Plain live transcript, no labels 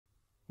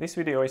This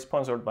video is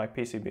sponsored by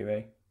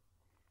PCBWay.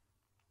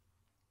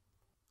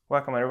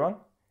 Welcome everyone.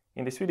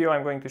 In this video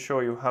I'm going to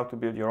show you how to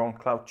build your own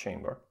cloud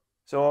chamber.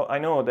 So I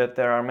know that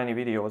there are many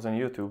videos on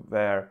YouTube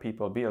where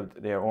people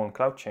build their own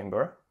cloud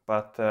chamber,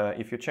 but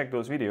if you check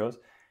those videos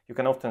you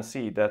can often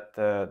see that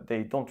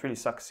they don't really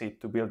succeed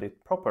to build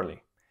it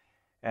properly.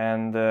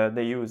 And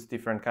they use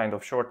different kind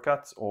of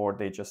shortcuts, or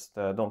they just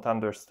don't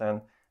understand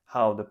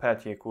how the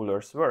Peltier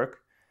coolers work.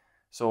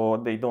 So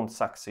they don't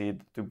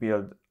succeed to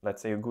build,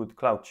 let's say, a good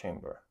cloud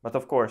chamber. But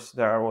of course,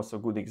 there are also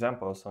good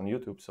examples on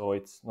YouTube, so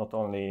it's not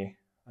only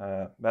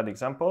bad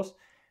examples,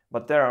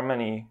 but there are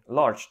many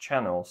large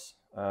channels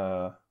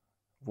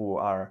who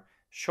are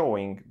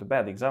showing the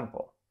bad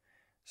example.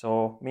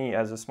 So me,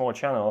 as a small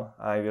channel,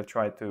 I will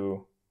try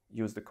to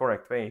use the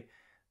correct way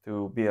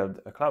to build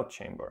a cloud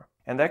chamber.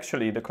 And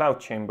actually, the cloud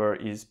chamber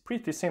is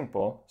pretty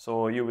simple,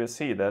 so you will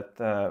see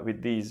that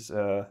with these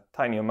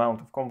tiny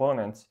amount of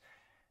components,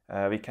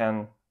 we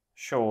can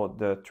show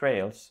the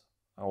trails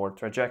or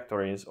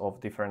trajectories of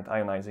different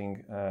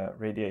ionizing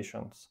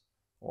radiations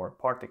or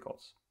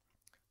particles.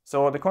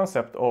 So the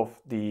concept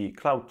of the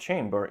cloud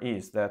chamber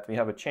is that we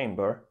have a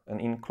chamber, an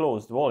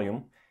enclosed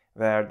volume,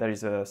 where there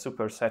is a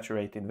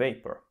supersaturated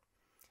vapor.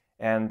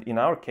 And in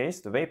our case,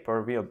 the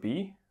vapor will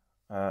be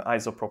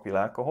isopropyl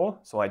alcohol.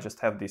 So I just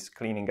have this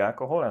cleaning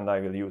alcohol and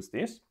I will use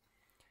this.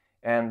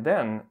 And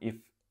then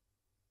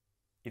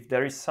if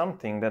there is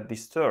something that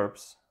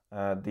disturbs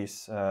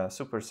this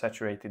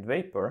supersaturated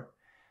vapor,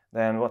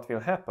 then what will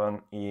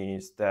happen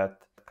is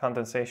that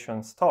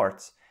condensation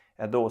starts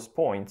at those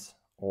points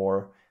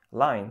or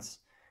lines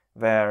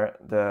where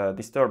the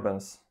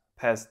disturbance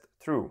passed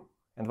through.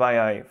 And why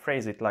I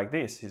phrase it like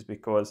this is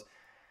because,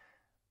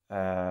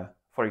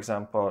 for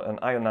example, an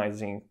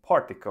ionizing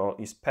particle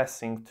is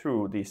passing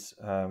through this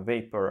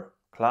vapor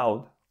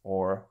cloud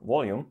or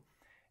volume,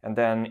 and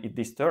then it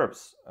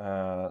disturbs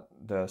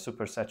the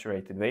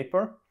supersaturated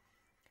vapor.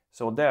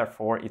 So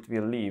therefore, it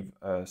will leave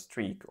a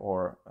streak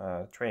or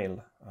a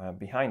trail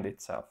behind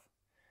itself.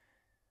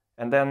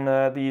 And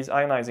then these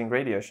ionizing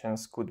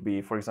radiations could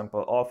be, for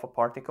example, alpha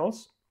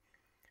particles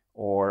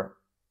or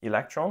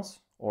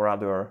electrons or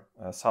other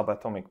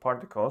subatomic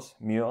particles,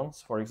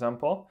 muons, for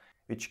example,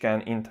 which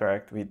can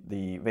interact with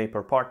the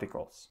vapor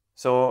particles.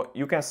 So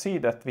you can see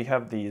that we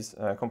have these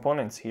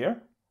components here,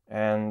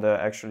 and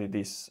actually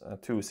these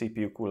two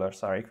CPU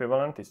coolers are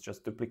equivalent. It's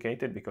just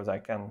duplicated because I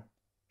can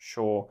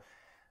show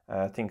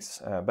things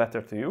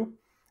better to you.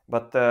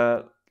 But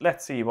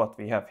let's see what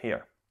we have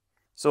here.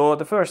 So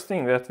the first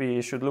thing that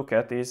we should look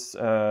at is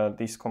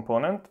this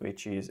component,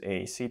 which is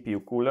a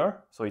CPU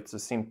cooler. So it's a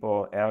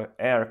simple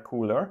air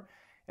cooler,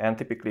 and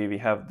typically we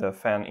have the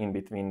fan in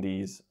between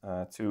these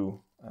two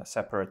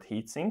separate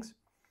heat sinks,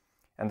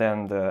 and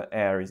then the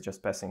air is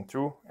just passing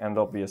through, and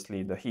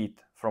obviously the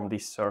heat from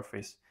this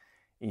surface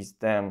is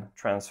then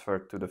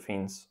transferred to the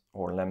fins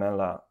or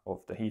lamella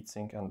of the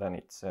heatsink, and then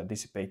it's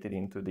dissipated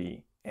into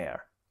the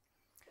air.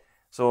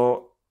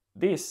 So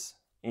this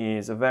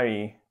is a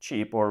very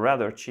cheap or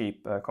rather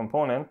cheap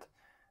component.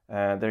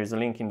 There is a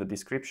link in the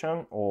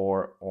description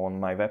or on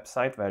my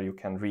website where you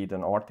can read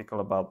an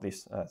article about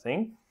this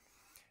thing.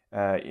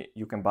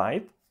 You can buy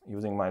it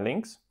using my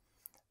links.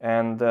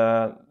 And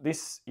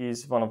this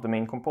is one of the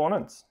main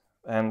components.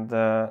 And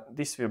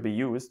this will be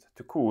used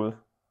to cool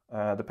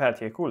the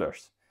Peltier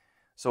coolers.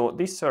 So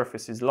this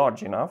surface is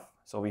large enough.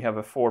 So we have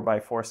a 4 by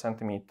 4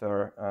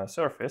 centimeter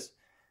surface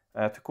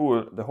to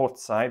cool the hot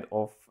side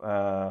of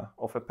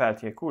a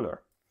Peltier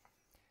cooler.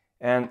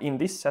 And in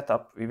this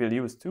setup we will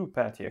use two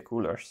Peltier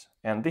coolers,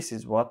 and this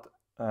is what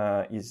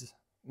is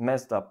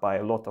messed up by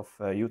a lot of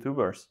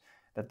YouTubers,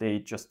 that they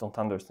just don't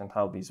understand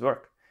how these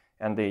work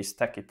and they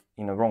stack it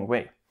in a wrong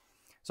way.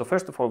 So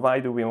first of all, why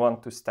do we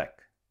want to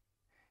stack?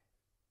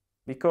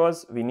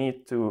 Because we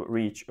need to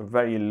reach a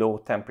very low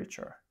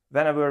temperature.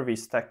 Whenever we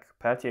stack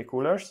Peltier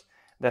coolers,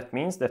 that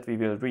means that we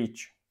will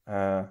reach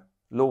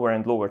lower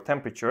and lower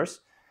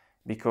temperatures,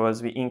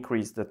 because we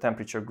increase the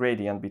temperature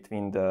gradient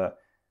between the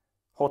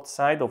hot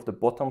side of the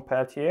bottom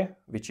Peltier,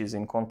 which is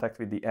in contact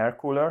with the air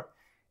cooler,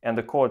 and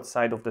the cold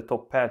side of the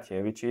top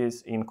Peltier, which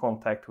is in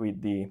contact with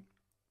the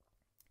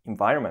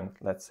environment,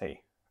 let's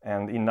say.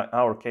 And in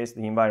our case,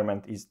 the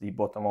environment is the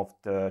bottom of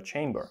the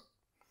chamber.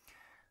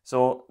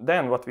 So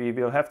then what we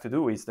will have to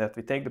do is that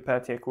we take the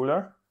Peltier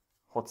cooler,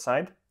 hot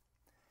side,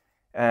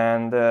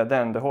 and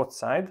then the hot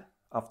side,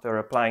 after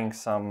applying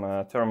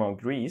some thermal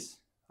grease,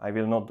 I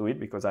will not do it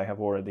because I have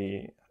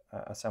already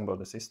assembled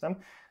the system.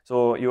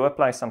 So you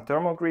apply some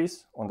thermal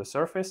grease on the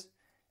surface,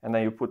 and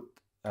then you put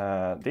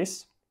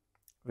this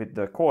with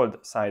the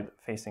cold side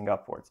facing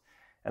upwards.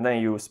 And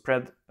then you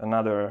spread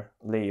another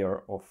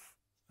layer of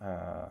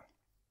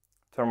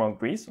thermal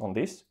grease on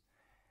this,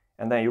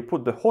 and then you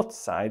put the hot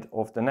side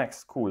of the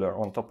next cooler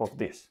on top of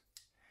this.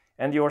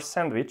 And your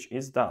sandwich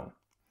is done.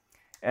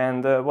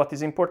 And what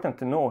is important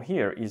to know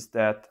here is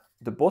that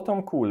the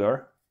bottom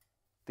cooler,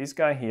 this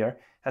guy here,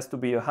 has to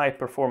be a high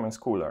performance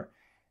cooler,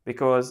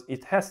 because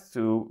it has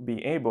to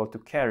be able to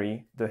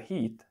carry the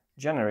heat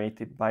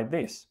generated by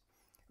this,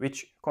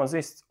 which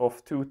consists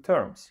of two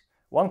terms.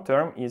 One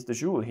term is the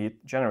joule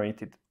heat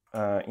generated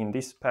in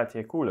this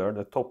Peltier cooler,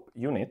 the top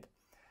unit,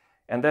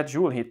 and that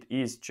joule heat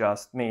is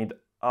just made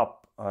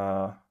up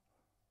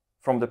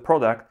from the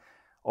product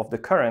of the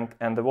current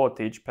and the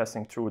voltage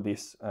passing through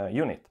this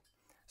unit.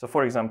 So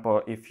for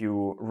example, if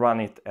you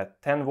run it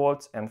at 10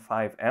 volts and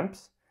 5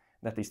 amps,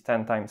 that is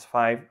 10 times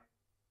 5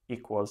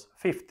 equals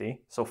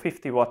 50, so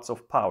 50 watts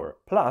of power.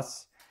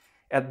 Plus,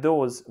 at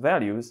those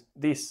values,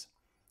 this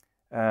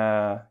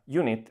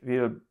unit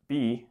will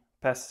be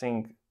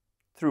passing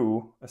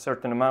through a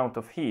certain amount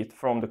of heat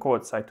from the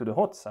cold side to the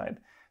hot side.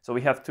 So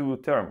we have two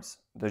terms,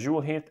 the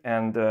joule heat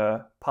and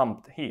the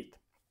pumped heat.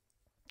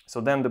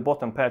 So then the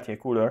bottom Peltier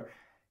cooler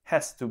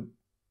has to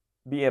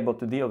be able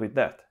to deal with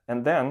that.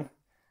 And then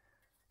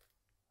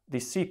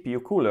this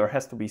CPU cooler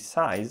has to be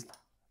sized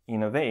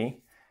in a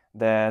way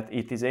that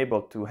it is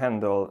able to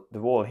handle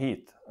the wall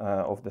heat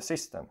of the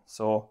system.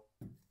 So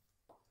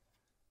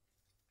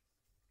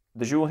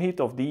the joule heat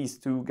of these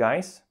two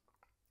guys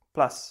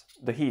plus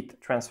the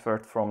heat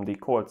transferred from the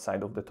cold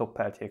side of the top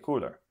Peltier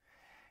cooler.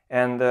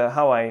 And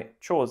how I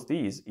chose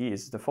these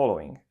is the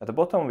following. At the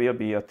bottom will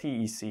be a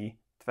TEC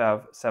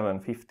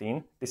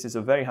 12715. This is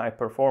a very high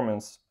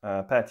performance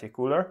Peltier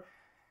cooler.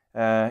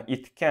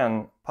 It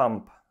can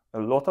pump a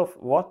lot of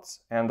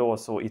watts and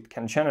also it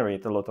can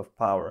generate a lot of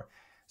power.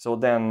 So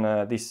then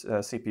this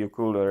CPU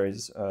cooler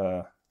is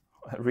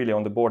really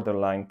on the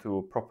borderline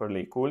to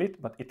properly cool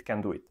it, but it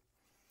can do it.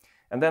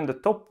 And then the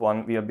top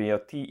one will be a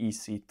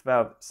TEC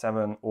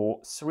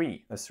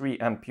 12703, a 3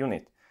 amp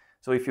unit.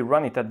 So if you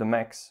run it at the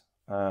max,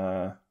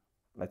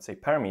 let's say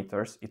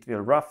parameters, it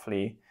will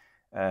roughly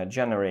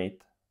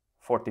generate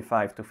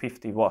 45 to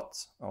 50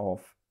 watts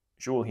of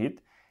joule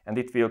heat, and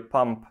it will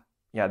pump,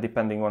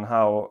 depending on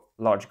how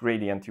large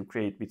gradient you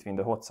create between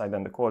the hot side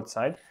and the cold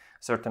side,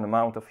 certain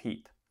amount of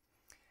heat.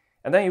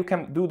 And then you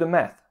can do the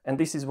math, and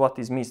this is what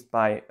is missed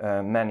by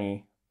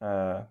many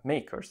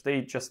makers.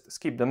 They just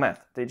skip the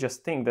math. They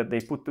just think that they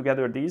put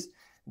together these,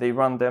 they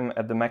run them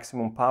at the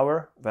maximum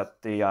power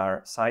that they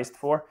are sized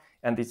for,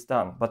 and it's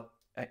done. But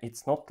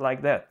it's not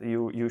like that.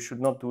 You should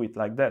not do it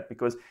like that,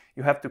 because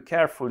you have to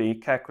carefully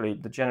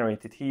calculate the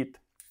generated heat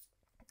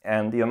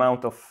and the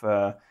amount of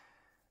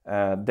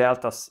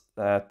delta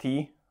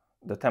T,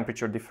 the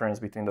temperature difference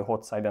between the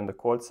hot side and the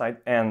cold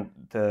side, and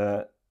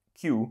the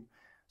Q,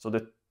 so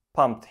the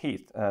pumped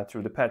heat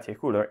through the Peltier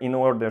cooler, in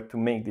order to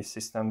make this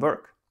system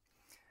work.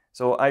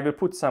 So I will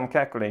put some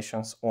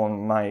calculations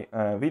on my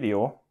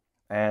video,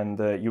 and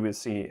you will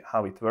see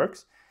how it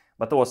works.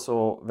 But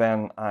also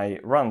when I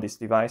run this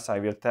device, I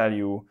will tell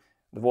you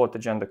the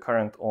voltage and the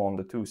current on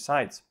the two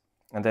sides.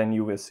 And then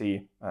you will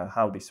see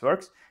how this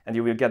works, and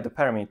you will get the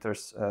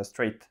parameters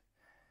straight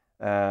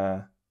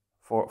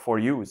for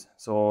use.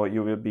 So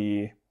you will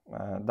be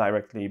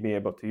directly be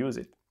able to use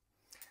it.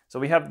 So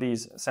we have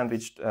these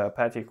sandwiched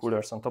Peltier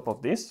coolers on top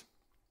of this.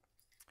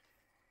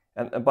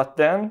 But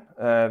then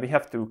we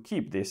have to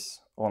keep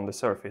this on the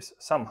surface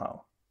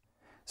somehow.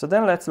 So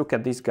then let's look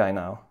at this guy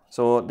now.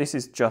 So this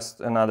is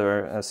just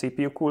another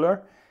CPU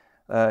cooler.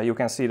 You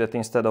can see that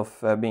instead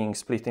of being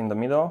split in the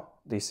middle,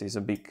 this is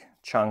a big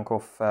chunk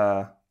of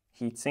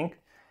heatsink,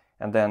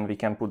 and then we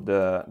can put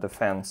the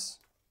fans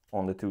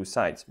on the two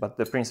sides. But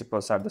the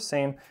principles are the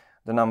same.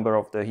 The number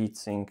of the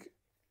heatsink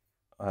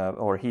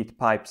or heat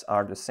pipes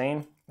are the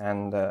same,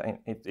 and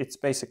it's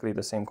basically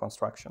the same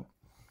construction.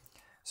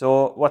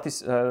 So what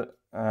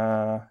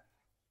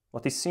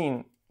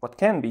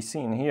can be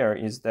seen here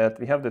is that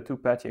we have the two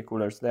Peltier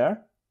coolers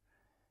there.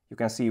 You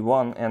can see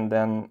one, and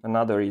then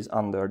another is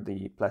under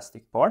the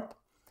plastic part.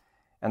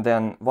 And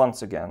then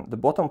once again, the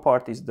bottom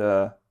part is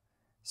the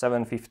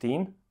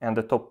 715 and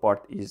the top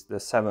part is the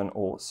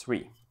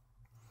 703.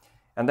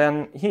 And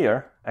then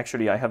here,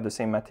 actually I have the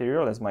same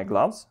material as my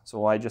gloves.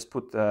 So I just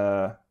put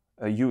a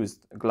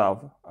used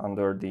glove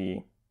under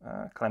the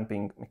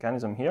clamping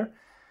mechanism here,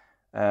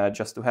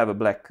 just to have a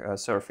black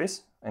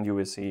surface, and you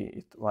will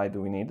see why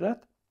do we need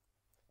that.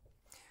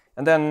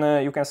 And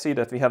then you can see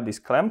that we have this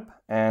clamp,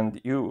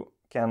 and you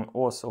can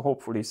also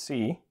hopefully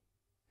see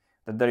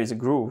that there is a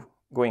groove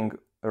going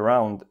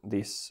around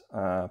this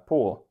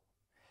pole.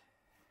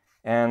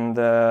 And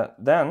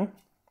then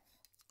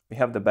we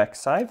have the back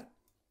side,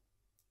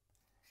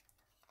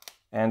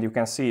 and you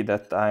can see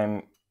that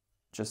I'm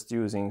just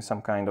using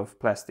some kind of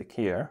plastic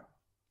here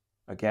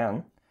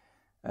again,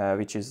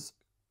 which is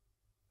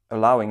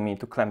allowing me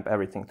to clamp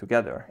everything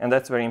together. And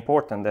that's very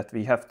important, that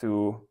we have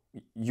to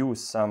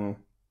use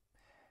some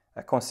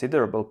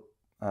considerable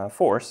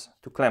force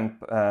to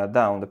clamp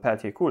down the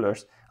Peltier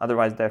coolers.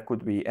 Otherwise there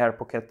could be air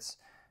pockets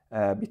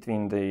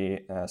between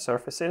the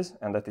surfaces,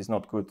 and that is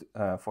not good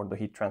for the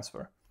heat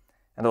transfer.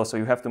 And also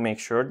you have to make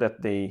sure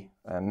that they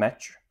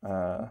match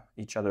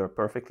each other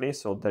perfectly,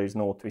 so there is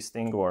no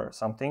twisting or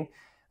something,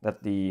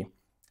 that the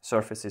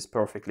surfaces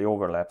perfectly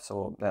overlap,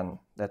 so then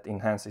that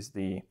enhances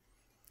the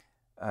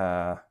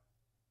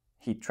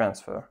heat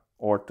transfer.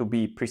 Or to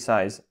be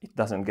precise, it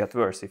doesn't get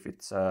worse if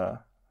it's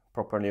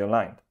properly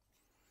aligned.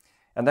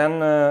 And then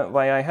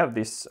why I have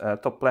this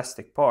top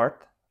plastic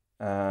part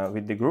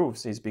with the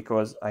grooves is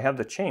because I have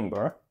the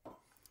chamber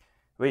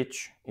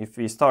which, if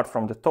we start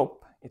from the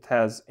top, it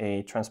has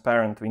a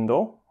transparent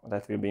window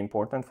that will be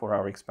important for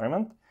our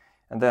experiment.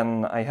 And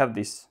then I have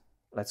this,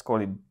 let's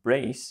call it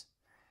brace,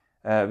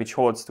 which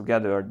holds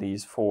together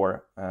these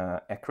 4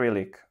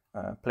 acrylic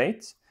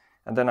plates.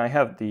 And then I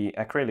have the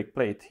acrylic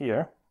plate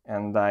here,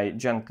 and I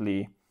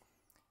gently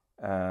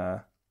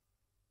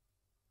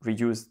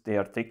reduce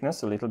their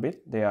thickness a little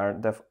bit. They are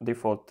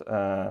default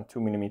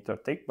 2 millimeter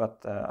thick,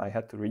 but I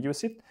had to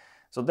reduce it.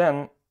 So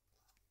then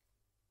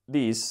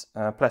these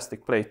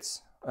plastic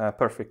plates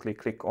perfectly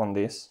click on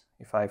this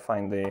if I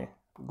find a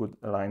good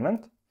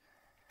alignment.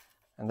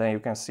 And then you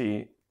can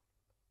see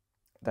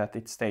that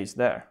it stays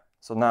there.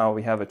 So now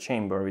we have a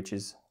chamber which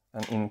is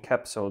an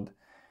encapsulated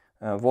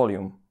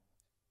volume,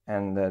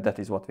 and that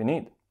is what we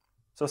need.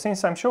 So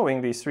since I'm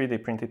showing these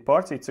 3D printed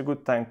parts, it's a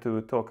good time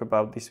to talk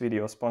about this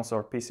video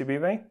sponsor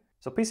PCBWay.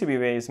 So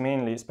PCBWay is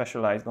mainly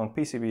specialized on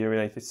PCB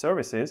related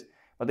services,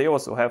 but they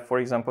also have, for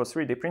example,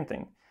 3D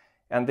printing.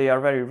 And they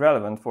are very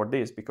relevant for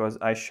this because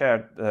I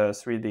shared the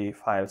 3D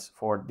files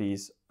for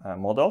these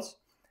models.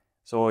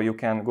 So you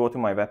can go to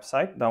my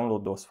website,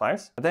 download those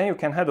files. Then you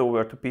can head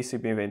over to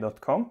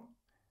PCBWay.com,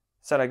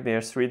 select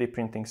their 3D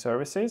printing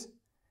services,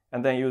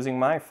 and then using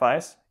my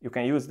files, you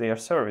can use their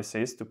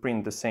services to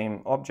print the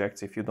same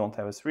objects if you don't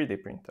have a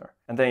 3D printer.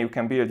 And then you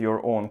can build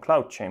your own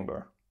cloud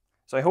chamber.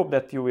 So I hope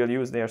that you will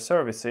use their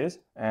services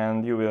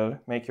and you will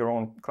make your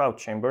own cloud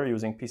chamber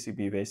using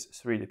PCBWay's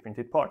 3D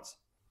printed parts.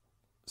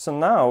 So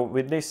now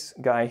with this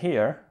guy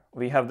here,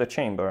 we have the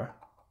chamber,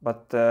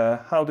 but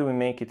how do we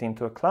make it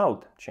into a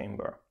cloud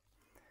chamber?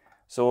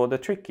 So the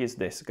trick is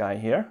this guy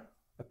here,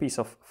 a piece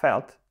of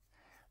felt.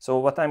 So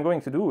what I'm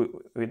going to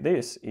do with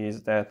this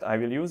is that I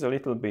will use a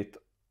little bit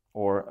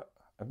or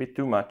a bit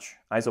too much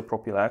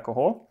isopropyl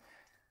alcohol,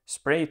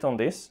 spray it on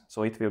this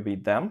so it will be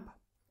damp,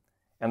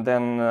 and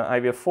then I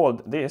will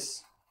fold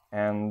this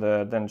and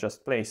then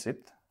just place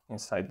it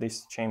inside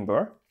this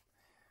chamber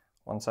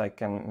once I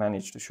can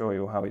manage to show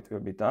you how it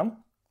will be done.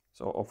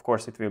 So of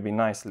course it will be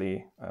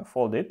nicely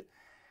folded,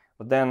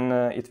 but then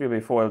it will be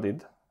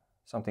folded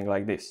something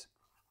like this,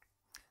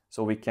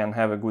 so we can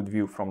have a good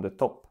view from the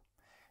top.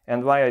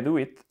 And why I do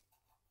it?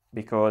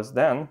 Because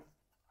then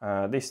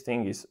this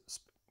thing is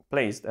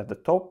placed at the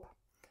top,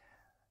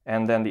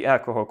 and then the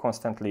alcohol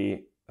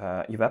constantly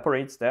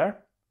evaporates there,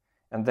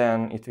 and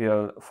then it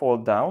will fall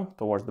down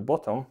towards the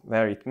bottom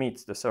where it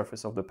meets the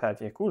surface of the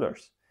Peltier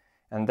coolers.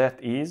 And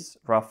that is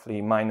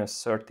roughly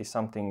minus 30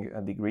 something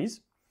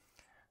degrees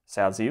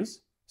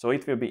Celsius. So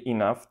it will be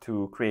enough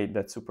to create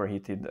that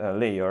superheated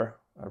layer,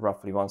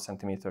 roughly 1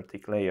 centimeter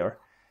thick layer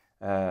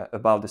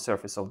above the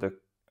surface of the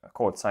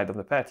cold side of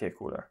the Peltier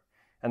cooler.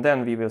 And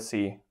then we will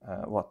see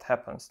what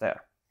happens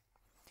there.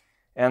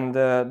 And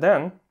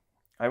then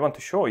I want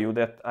to show you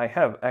that I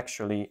have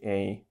actually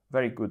a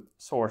very good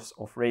source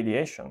of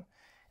radiation.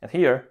 And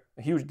here,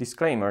 a huge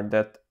disclaimer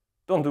that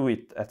don't do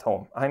it at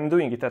home. I'm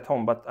doing it at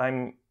home, but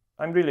I'm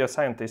really a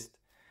scientist,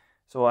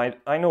 so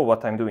I know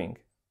what I'm doing.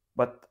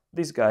 But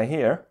this guy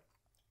here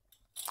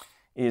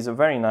is a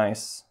very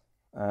nice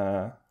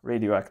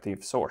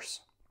radioactive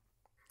source.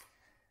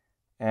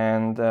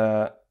 And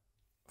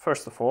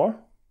first of all,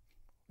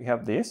 we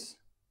have this,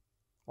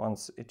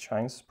 once it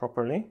shines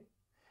properly.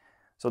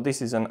 So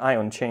this is an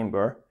ion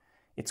chamber.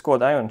 It's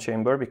called ion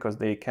chamber because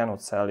they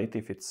cannot sell it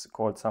if it's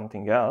called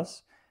something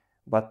else.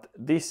 But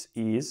this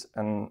is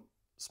a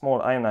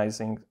small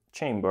ionizing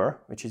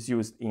chamber which is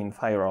used in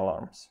fire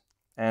alarms.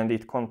 And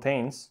it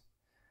contains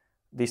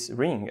this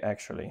ring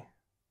actually,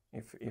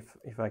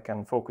 if I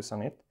can focus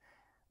on it.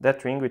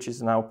 That ring, which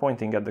is now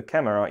pointing at the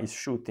camera, is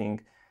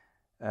shooting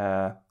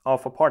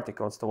alpha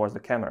particles towards the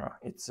camera.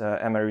 It's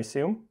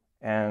americium,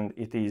 and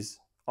it is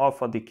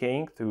alpha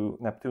decaying to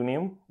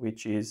neptunium,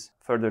 which is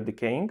further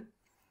decaying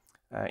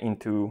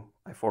into,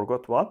 I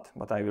forgot what,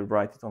 but I will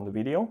write it on the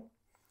video.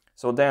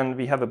 So then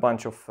we have a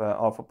bunch of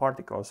alpha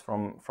particles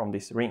from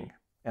this ring.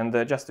 And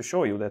just to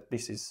show you that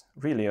this is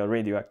really a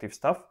radioactive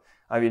stuff,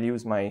 I will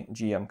use my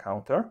GM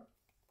counter.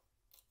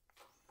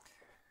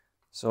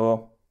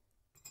 So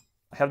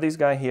I have this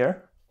guy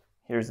here.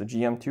 Here's the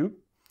GM tube,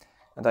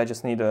 and I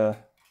just need a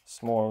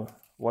small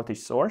voltage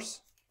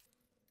source.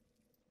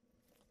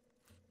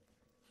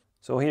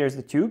 So here's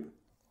the tube.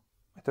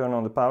 I turn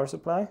on the power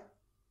supply,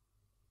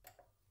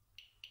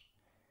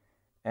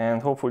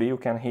 and hopefully you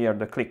can hear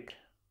the click.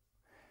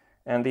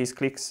 And these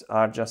clicks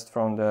are just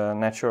from the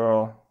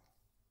natural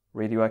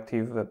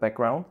radioactive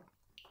background,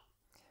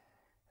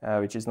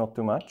 which is not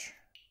too much.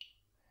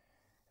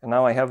 And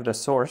now I have the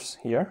source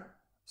here,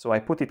 so I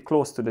put it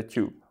close to the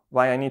tube.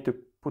 Why I need to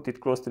put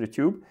it close to the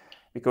tube?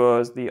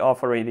 Because the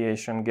alpha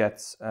radiation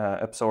gets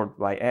absorbed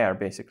by air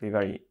basically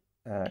very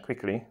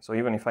quickly. So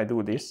even if I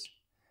do this,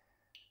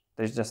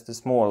 there's just a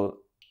small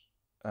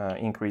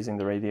increase in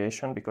the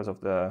radiation because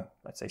of the,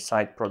 let's say,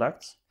 side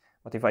products.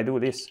 But if I do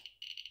this,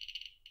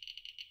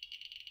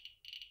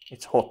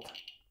 it's hot.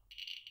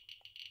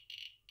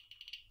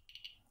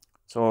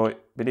 So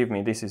believe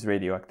me, this is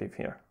radioactive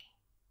here.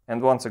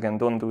 And once again,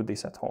 don't do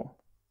this at home.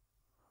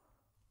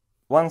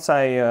 Once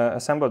I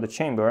assemble the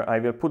chamber, I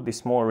will put this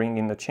small ring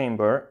in the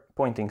chamber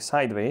pointing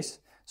sideways,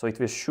 so it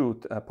will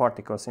shoot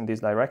particles in this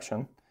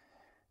direction.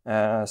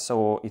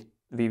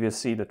 We will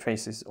see the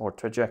traces or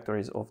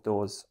trajectories of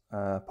those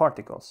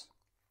particles.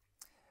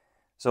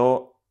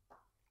 So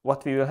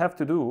what we will have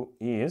to do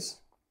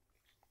is,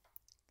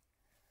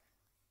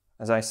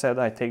 as I said,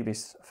 I take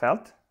this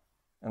felt,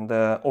 and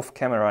off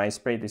camera I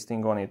spray this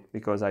thing on it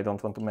because I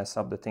don't want to mess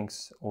up the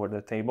things over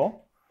the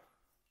table.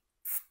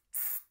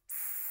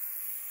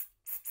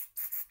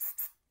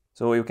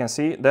 So you can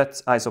see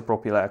that's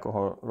isopropyl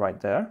alcohol right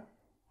there.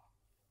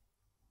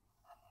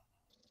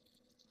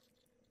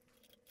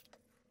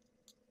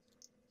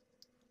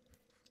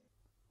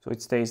 So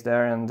it stays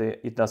there and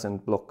it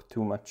doesn't block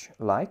too much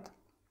light.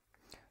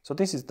 So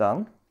this is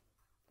done.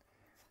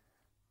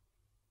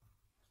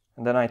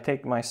 And then I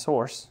take my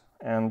source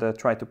and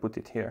try to put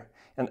it here.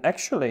 And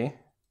actually,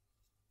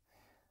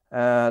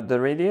 the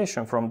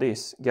radiation from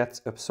this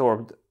gets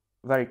absorbed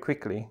very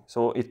quickly,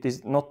 so it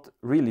is not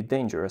really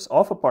dangerous.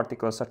 Alpha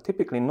particles are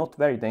typically not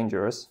very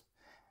dangerous.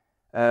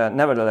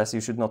 Nevertheless,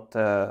 you should not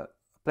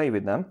play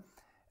with them.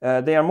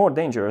 They are more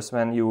dangerous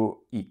when you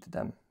eat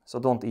them, so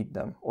don't eat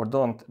them, or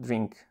don't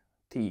drink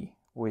tea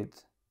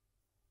with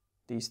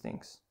these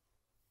things.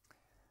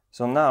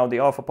 So now the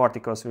alpha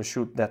particles will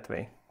shoot that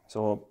way,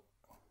 so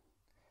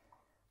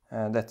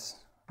that's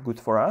good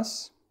for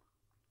us.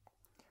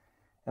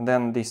 And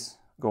then this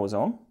goes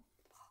on.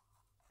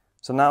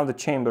 So now the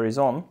chamber is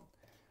on,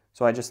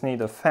 so I just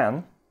need a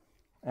fan,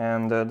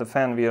 and the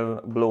fan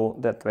will blow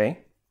that way.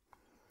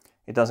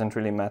 It doesn't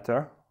really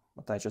matter,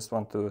 but I just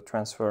want to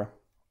transfer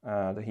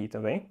the heat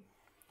away.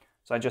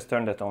 So I just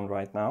turn that on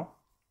right now.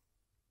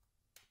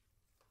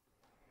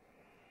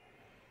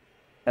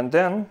 And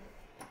then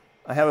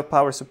I have a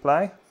power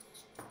supply,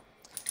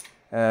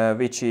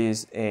 which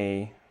is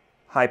a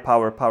high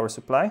power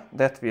supply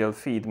that will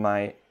feed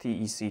my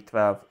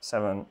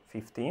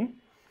TEC12715.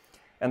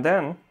 And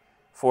then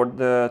for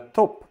the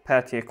top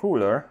Peltier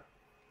cooler,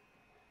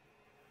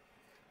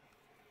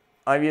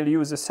 I will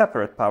use a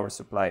separate power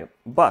supply,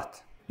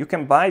 but you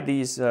can buy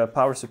these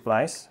power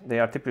supplies. They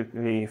are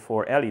typically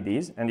for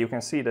LEDs, and you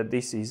can see that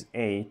this is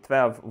a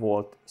 12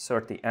 volt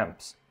 30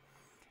 amps.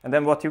 And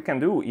then what you can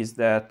do is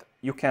that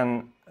you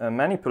can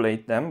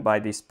manipulate them by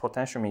this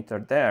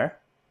potentiometer there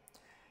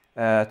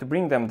to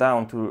bring them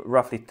down to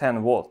roughly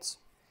 10 volts.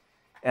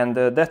 And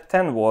that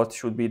 10 volts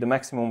should be the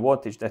maximum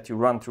voltage that you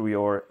run through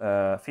your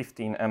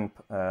 15 amp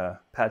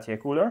Peltier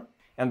cooler.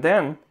 And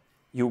then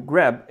you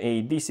grab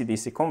a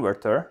DC-DC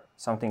converter,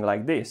 something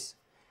like this,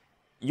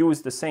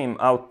 use the same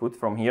output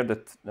from here,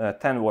 the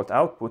 10 volt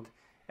output,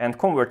 and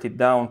convert it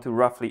down to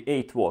roughly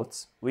 8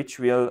 volts, which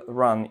will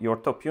run your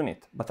top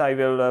unit. But I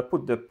will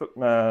put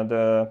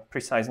the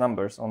precise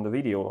numbers on the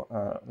video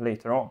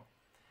later on.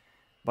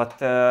 But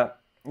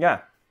yeah,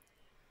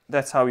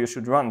 that's how you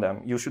should run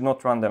them. You should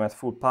not run them at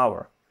full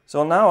power.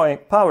 So now I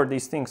power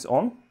these things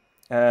on,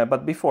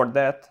 but before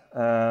that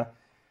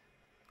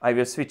I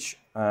will switch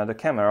the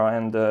camera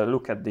and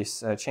look at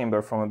this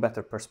chamber from a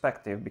better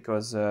perspective,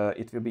 because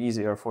it will be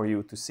easier for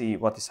you to see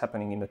what is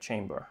happening in the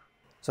chamber.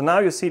 So now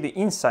you see the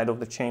inside of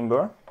the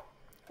chamber,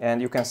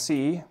 and you can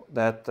see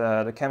that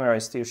the camera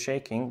is still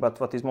shaking, but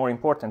what is more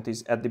important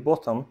is at the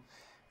bottom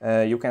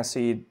you can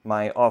see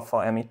my alpha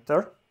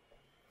emitter.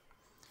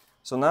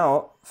 So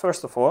now,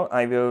 first of all,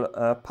 I will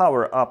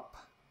power up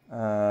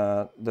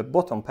the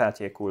bottom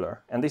Peltier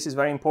cooler, and this is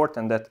very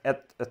important that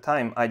at the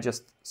time I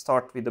just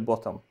start with the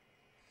bottom.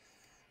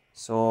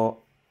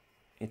 So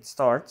it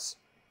starts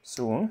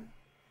soon.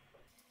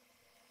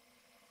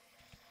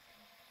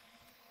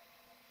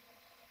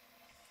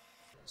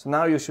 So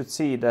now you should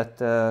see that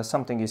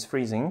something is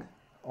freezing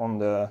on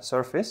the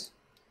surface.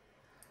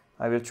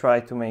 I will try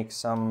to make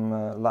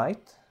some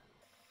light.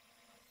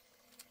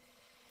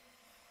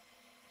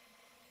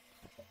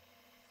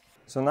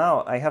 So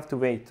now I have to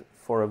wait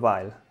for a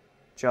while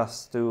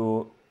just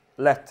to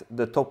let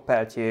the top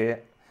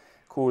Peltier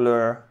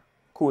cooler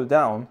cool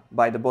down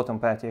by the bottom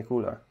Peltier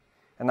cooler.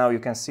 And now you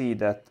can see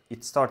that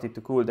it started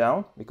to cool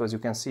down because you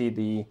can see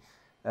the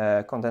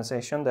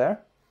condensation there,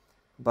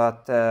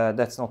 but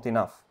that's not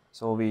enough.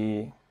 So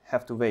we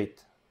have to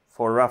wait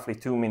for roughly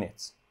 2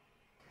 minutes.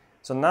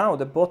 So now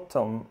the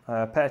bottom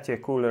Peltier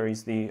cooler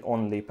is the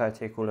only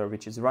Peltier cooler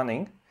which is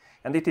running,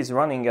 and it is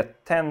running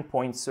at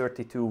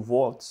 10.32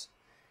 volts,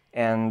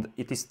 and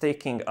it is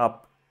taking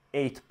up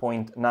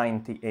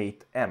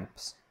 8.98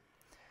 amps.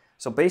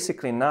 So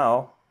basically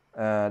now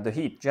the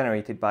heat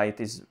generated by it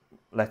is,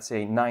 let's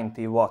say,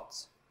 90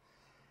 watts.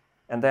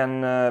 And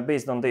then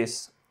based on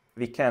this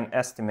we can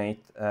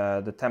estimate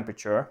the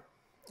temperature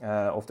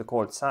of the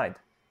cold side,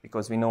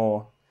 because we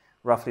know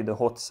roughly the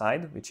hot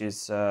side, which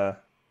is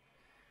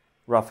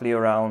roughly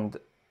around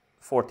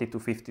 40 to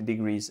 50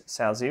 degrees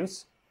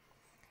Celsius.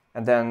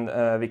 And then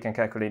we can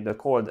calculate the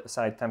cold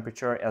side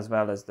temperature as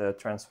well as the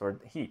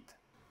transferred heat.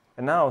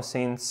 And now,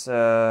 since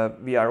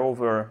we are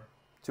over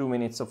 2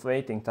 minutes of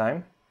waiting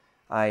time,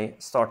 I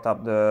start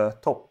up the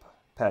top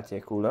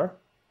Peltier cooler.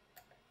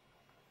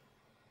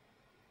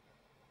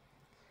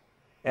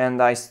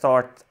 And I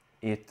start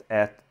it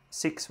at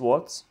 6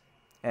 volts.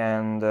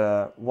 and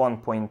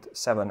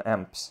 1.7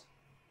 amps.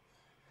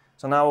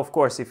 So now, of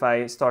course, if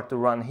I start to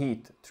run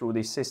heat through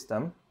this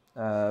system,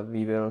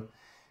 we will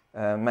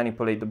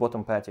manipulate the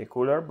bottom Peltier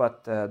cooler,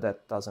 but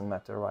that doesn't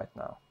matter right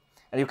now.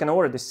 And you can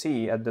already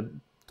see at the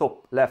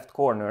top left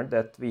corner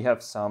that we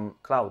have some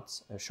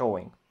clouds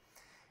showing.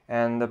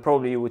 And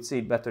probably you would see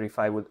it better if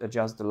I would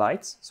adjust the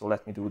lights. So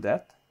let me do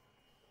that.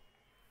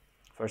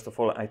 First of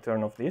all, I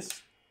turn off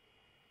this.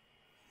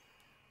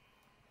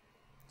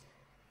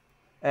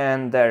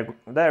 And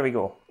there we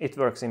go. It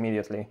works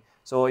immediately.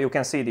 So you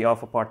can see the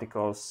alpha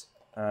particles,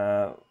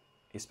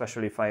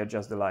 especially if I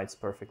adjust the lights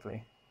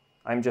perfectly.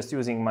 I'm just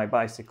using my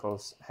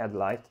bicycle's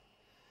headlight,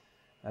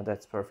 and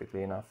that's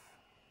perfectly enough.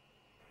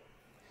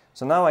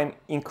 So now I'm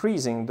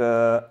increasing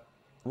the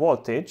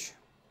voltage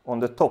on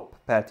the top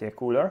Peltier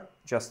cooler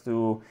just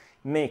to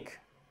make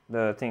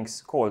the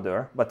things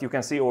colder, but you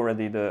can see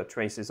already the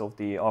traces of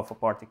the alpha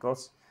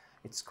particles.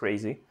 It's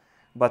crazy.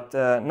 But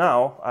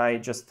now I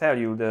just tell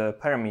you the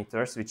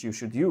parameters which you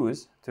should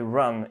use to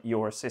run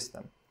your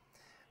system.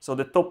 So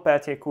the top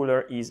Peltier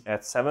cooler is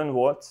at 7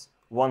 volts,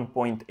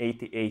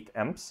 1.88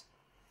 amps.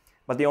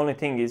 But the only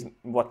thing is,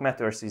 what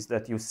matters is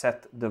that you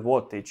set the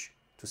voltage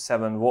to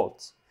 7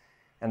 volts.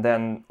 And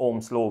then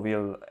Ohm's law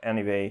will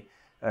anyway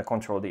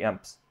control the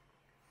amps.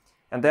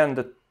 And then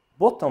the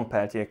bottom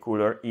Peltier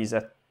cooler is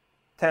at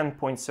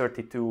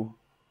 10.32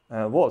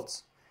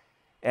 volts.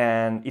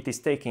 And it is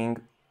taking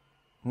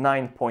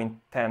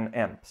 9.10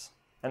 amps.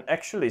 And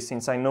actually,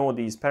 since I know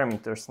these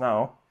parameters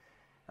now,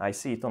 I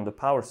see it on the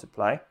power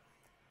supply,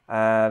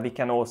 we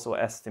can also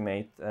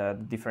estimate the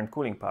different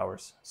cooling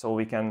powers. So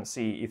we can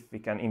see if we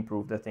can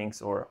improve the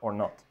things or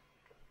not.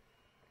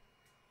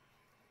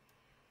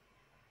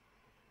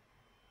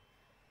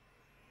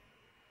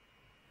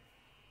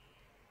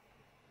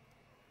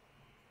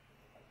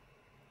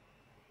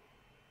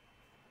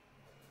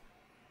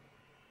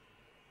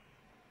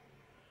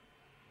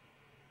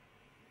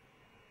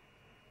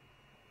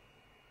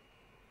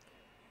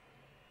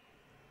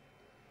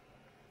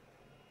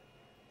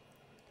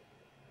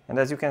 And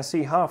as you can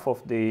see, half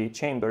of the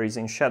chamber is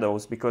in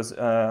shadows because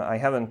I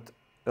haven't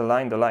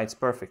aligned the lights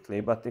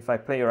perfectly. But if I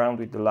play around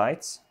with the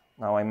lights,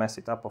 now I mess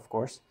it up, of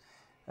course,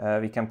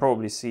 we can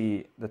probably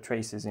see the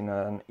traces in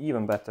an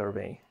even better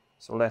way.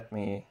 So let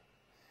me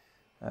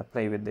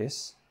play with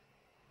this.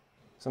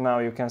 So now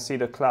you can see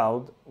the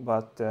cloud,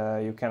 but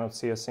you cannot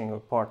see a single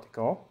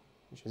particle,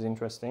 which is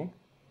interesting.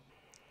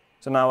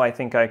 So now I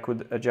think I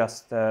could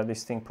adjust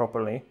this thing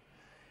properly,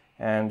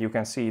 and you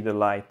can see the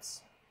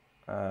lights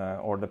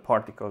or the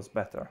particles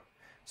better.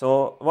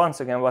 So once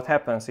again, what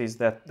happens is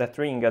that that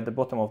ring at the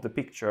bottom of the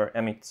picture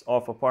emits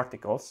alpha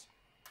particles,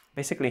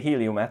 basically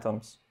helium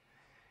atoms,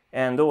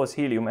 and those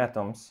helium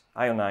atoms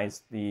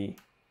ionize the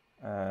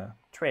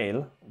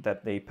trail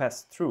that they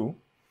pass through,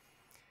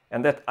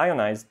 and that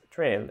ionized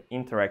trail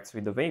interacts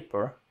with the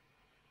vapor,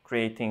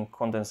 creating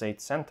condensate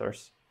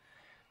centers.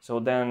 So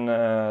then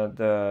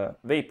the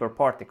vapor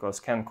particles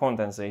can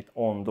condensate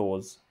on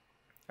those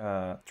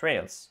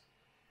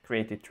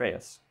created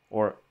trails.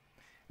 Or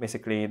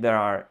basically there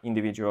are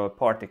individual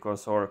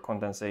particles or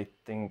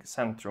condensating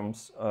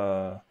centrums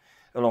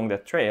along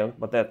that trail,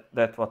 but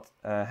that's what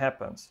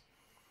happens.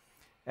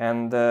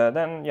 And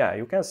then, yeah,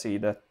 you can see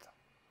that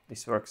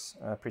this works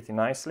pretty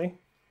nicely.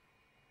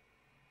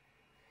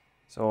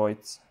 So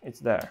it's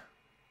there.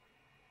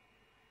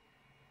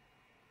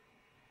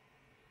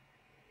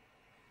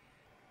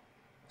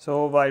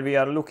 So while we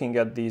are looking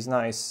at these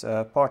nice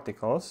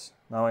particles,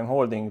 now I'm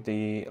holding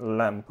the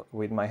lamp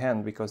with my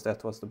hand because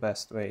that was the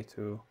best way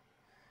to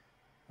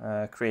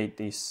create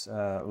this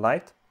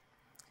light.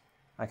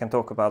 I can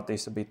talk about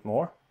this a bit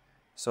more.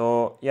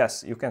 So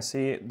yes, you can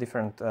see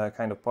different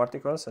kind of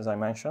particles, as I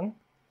mentioned.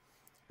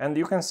 And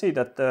you can see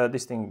that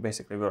this thing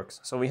basically works.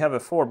 So we have a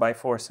 4 by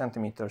 4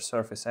 centimeter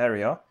surface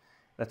area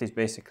that is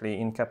basically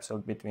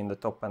encapsulated between the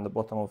top and the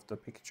bottom of the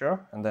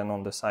picture. And then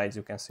on the sides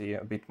you can see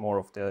a bit more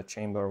of the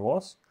chamber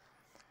walls.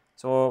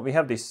 So we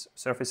have this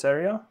surface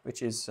area,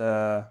 which is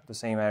the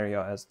same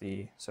area as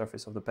the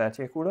surface of the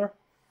Peltier cooler.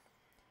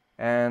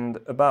 And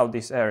above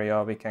this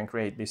area we can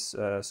create this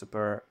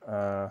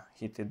super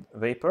heated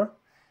vapor.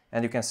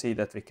 And you can see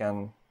that we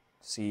can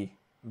see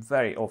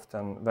very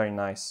often very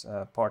nice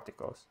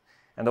particles.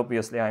 And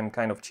obviously I'm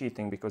kind of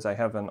cheating because I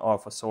have an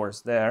alpha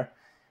source there,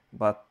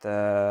 but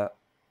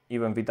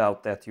even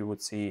without that you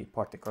would see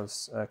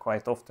particles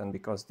quite often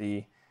because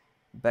the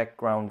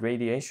background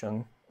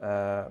radiation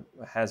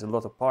has a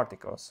lot of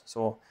particles.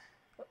 So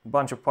a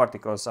bunch of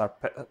particles are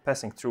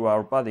passing through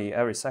our body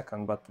every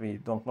second, but we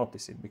don't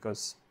notice it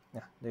because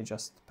yeah, they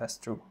just pass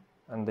through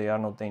and they are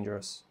not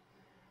dangerous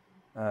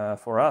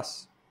for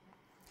us.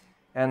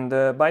 And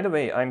by the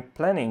way, I'm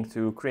planning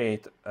to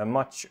create a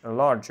much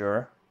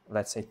larger,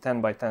 let's say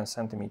 10 by 10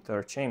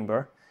 centimeter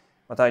chamber,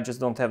 but I just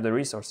don't have the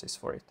resources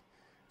for it.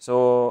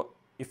 So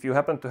if you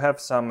happen to have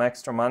some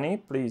extra money,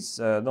 please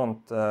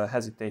don't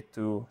hesitate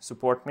to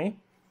support me,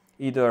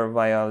 either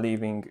via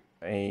leaving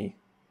a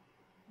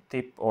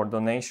tip or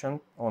donation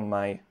on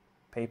my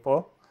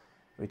PayPal,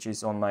 which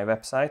is on my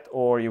website,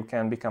 or you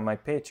can become my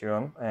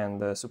Patreon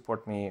and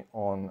support me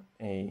on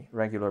a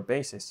regular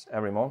basis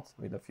every month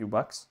with a few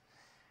bucks.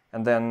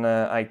 And then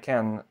I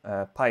can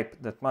pipe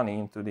that money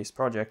into this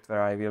project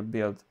where I will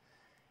build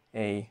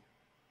a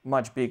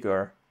much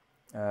bigger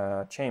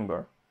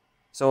chamber.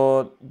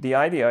 So the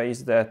idea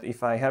is that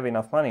if I have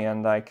enough money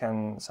and I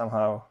can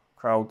somehow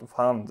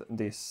crowdfund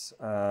this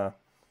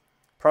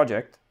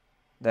project,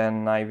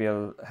 then I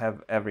will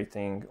have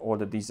everything, all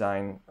the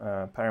design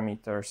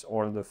parameters,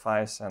 all the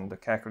files and the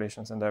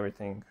calculations and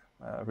everything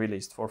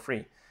released for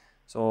free.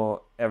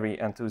 So every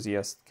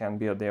enthusiast can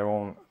build their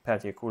own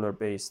Peltier cooler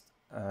based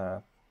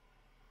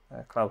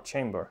cloud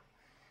chamber.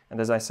 And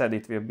as I said,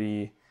 it will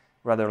be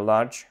rather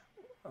large,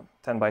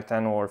 10 by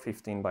 10 or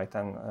 15 by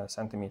 10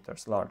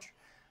 centimeters large.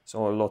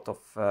 So a lot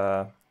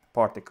of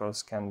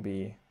particles can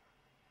be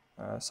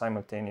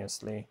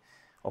simultaneously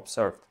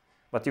observed.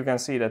 But you can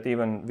see that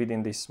even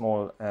within this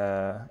small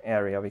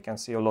area, we can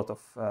see a lot of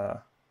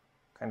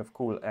kind of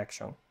cool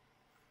action.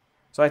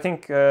 So I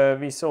think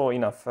we saw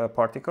enough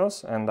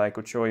particles, and I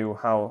could show you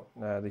how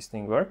this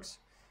thing works.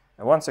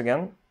 Once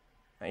again,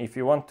 if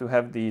you want to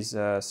have these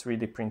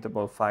 3D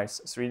printable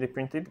files 3D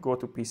printed, go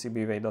to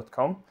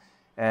PCBWay.com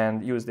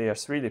and use their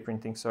 3D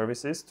printing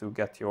services to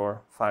get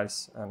your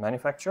files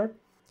manufactured.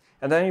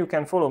 And then you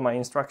can follow my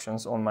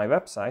instructions on my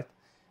website,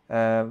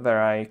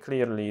 where I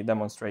clearly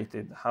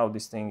demonstrated how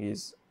this thing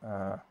is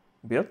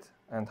built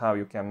and how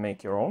you can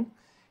make your own.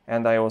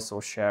 And I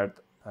also shared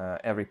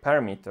every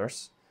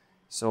parameters,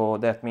 so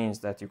that means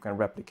that you can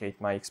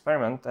replicate my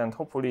experiment, and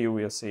hopefully you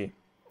will see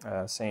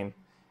same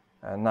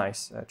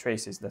nice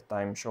traces that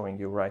I'm showing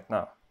you right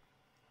now.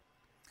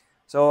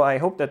 So I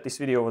hope that this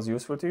video was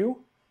useful to you.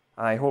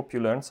 I hope you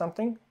learned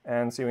something,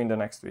 and see you in the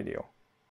next video.